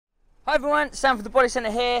Hi everyone, Sam from the Body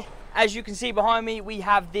Centre here. As you can see behind me, we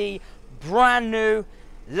have the brand new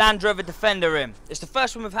Land Rover Defender in. It's the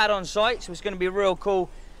first one we've had on site, so it's going to be real cool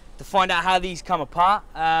to find out how these come apart.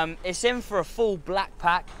 It's in for a full black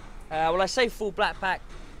pack. Well, I say full black pack,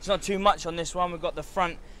 it's not too much on this one. We've got the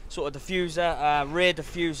front sort of diffuser, rear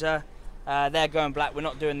diffuser, they're going black. We're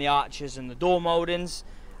not doing the arches and the door mouldings.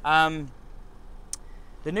 The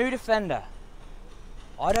new Defender,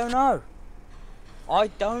 I don't know. I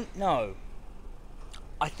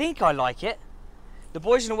think I like it. The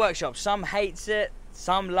boys in the workshop, some hates it,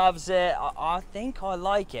 some loves it. I think I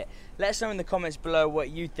like it. Let us know in the comments below what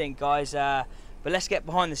you think, guys. But let's get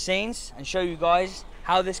behind the scenes and show you guys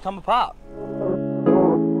how this come apart.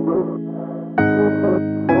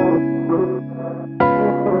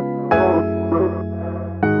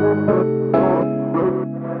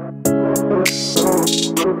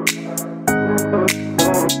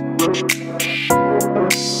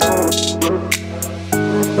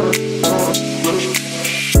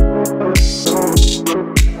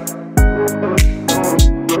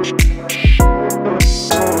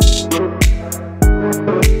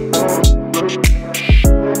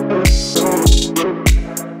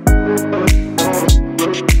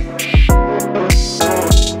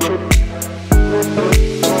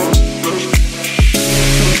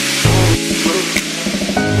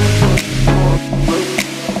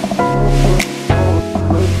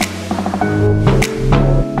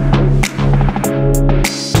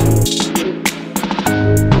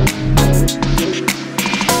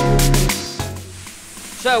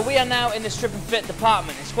 So we are now in the strip and fit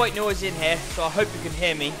department. It's quite noisy in here, so I hope you can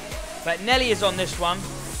hear me. But Nelly is on this one.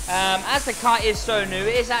 As the car is so new,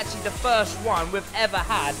 it is actually the first one we've ever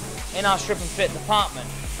had in our strip and fit department.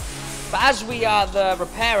 But as we are the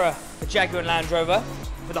repairer for Jaguar and Land Rover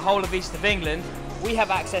for the whole of East of England, we have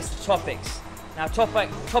access to Topics. Now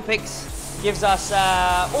Topics gives us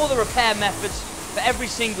all the repair methods for every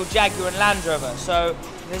single Jaguar and Land Rover. So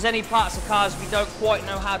if there's any parts of cars we don't quite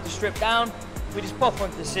know how to strip down, we just pop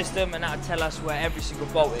onto the system and that'll tell us where every single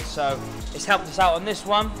bolt is. So it's helped us out on this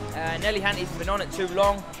one. Nelly hadn't even been on it too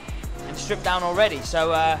long and stripped down already.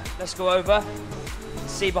 So let's go over and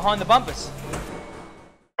see behind the bumpers.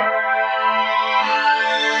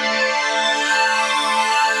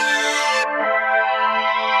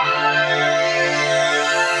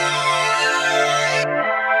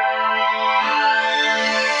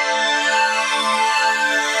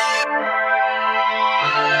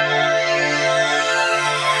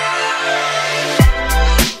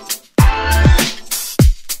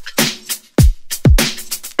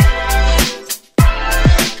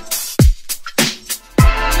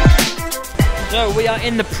 So we are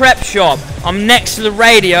in the prep shop. I'm next to the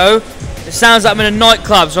radio. It sounds like I'm in a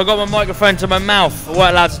nightclub, so I've got my microphone to my mouth. I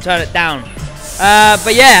weren't allowed to turn it down.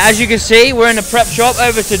 But yeah, as you can see, we're in the prep shop.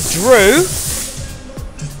 Over to Drew.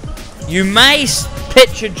 You may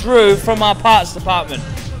picture Drew from our parts department.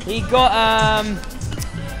 He got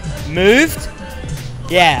moved.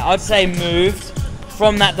 Yeah, I'd say moved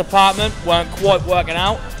from that department. Weren't quite working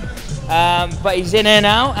out. But he's in here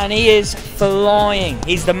now, and he is flying.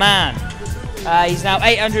 He's the man. He's now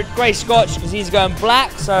 800 grey Scotch because he's going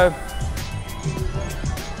black, so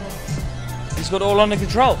he's got it all under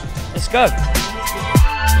control. Let's go.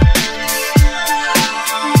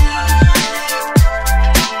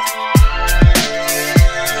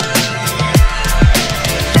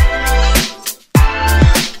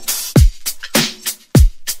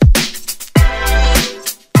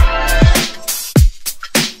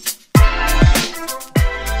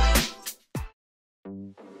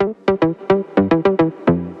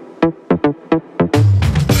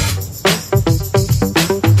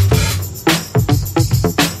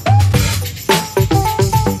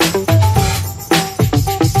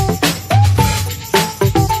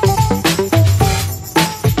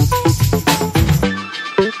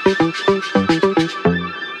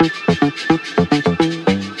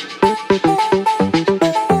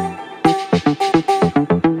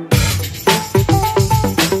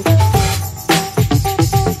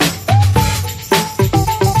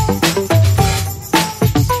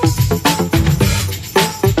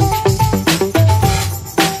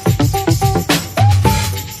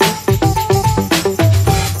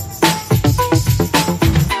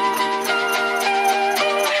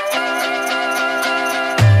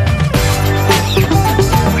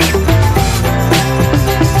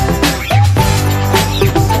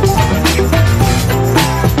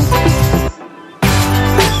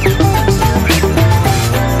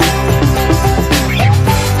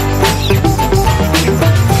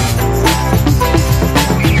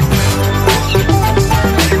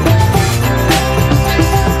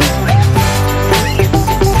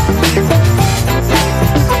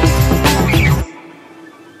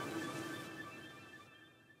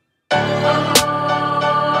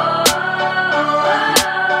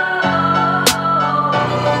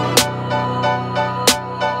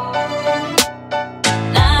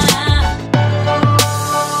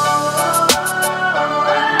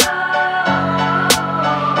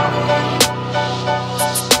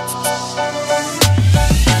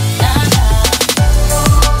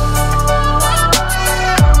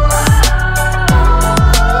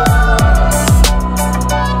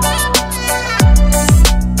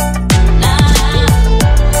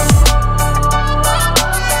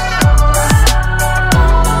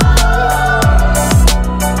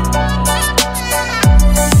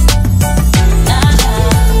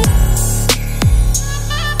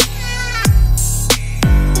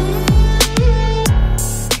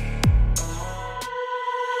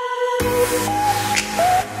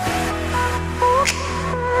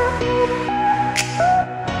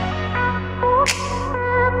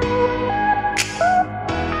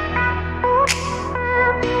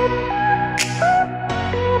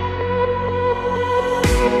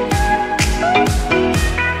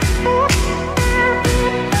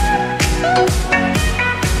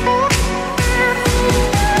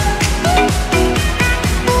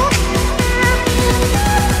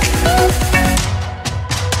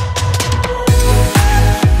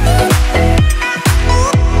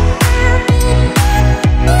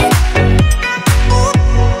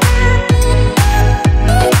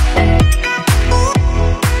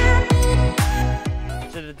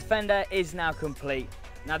 is now complete.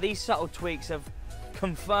 Now these subtle tweaks have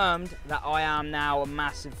confirmed that I am now a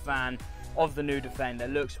massive fan of the new Defender.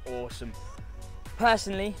 It looks awesome.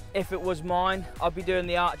 Personally, if it was mine, I'd be doing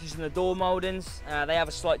the arches and the door mouldings. They have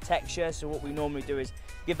a slight texture, so what we normally do is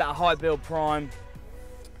give that a high build prime,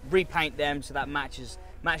 repaint them so that matches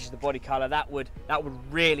the body color. That would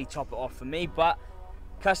really top it off for me, but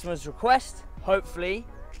customers' request, hopefully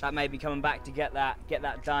that may be coming back to get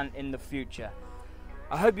that done in the future.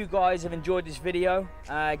 I hope you guys have enjoyed this video,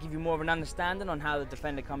 give you more of an understanding on how the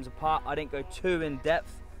Defender comes apart. I didn't go too in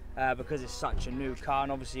depth because it's such a new car,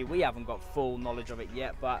 and obviously we haven't got full knowledge of it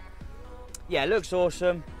yet, but yeah, it looks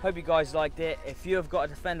awesome. Hope you guys liked it. If you have got a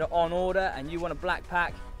Defender on order and you want a black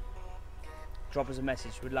pack, drop us a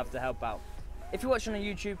message, we'd love to help out. If you're watching on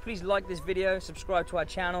YouTube, please like this video, subscribe to our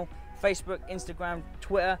channel, Facebook, Instagram,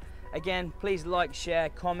 Twitter. Again, please like, share,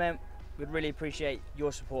 comment. We'd really appreciate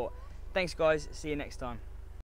your support. Thanks guys, see you next time.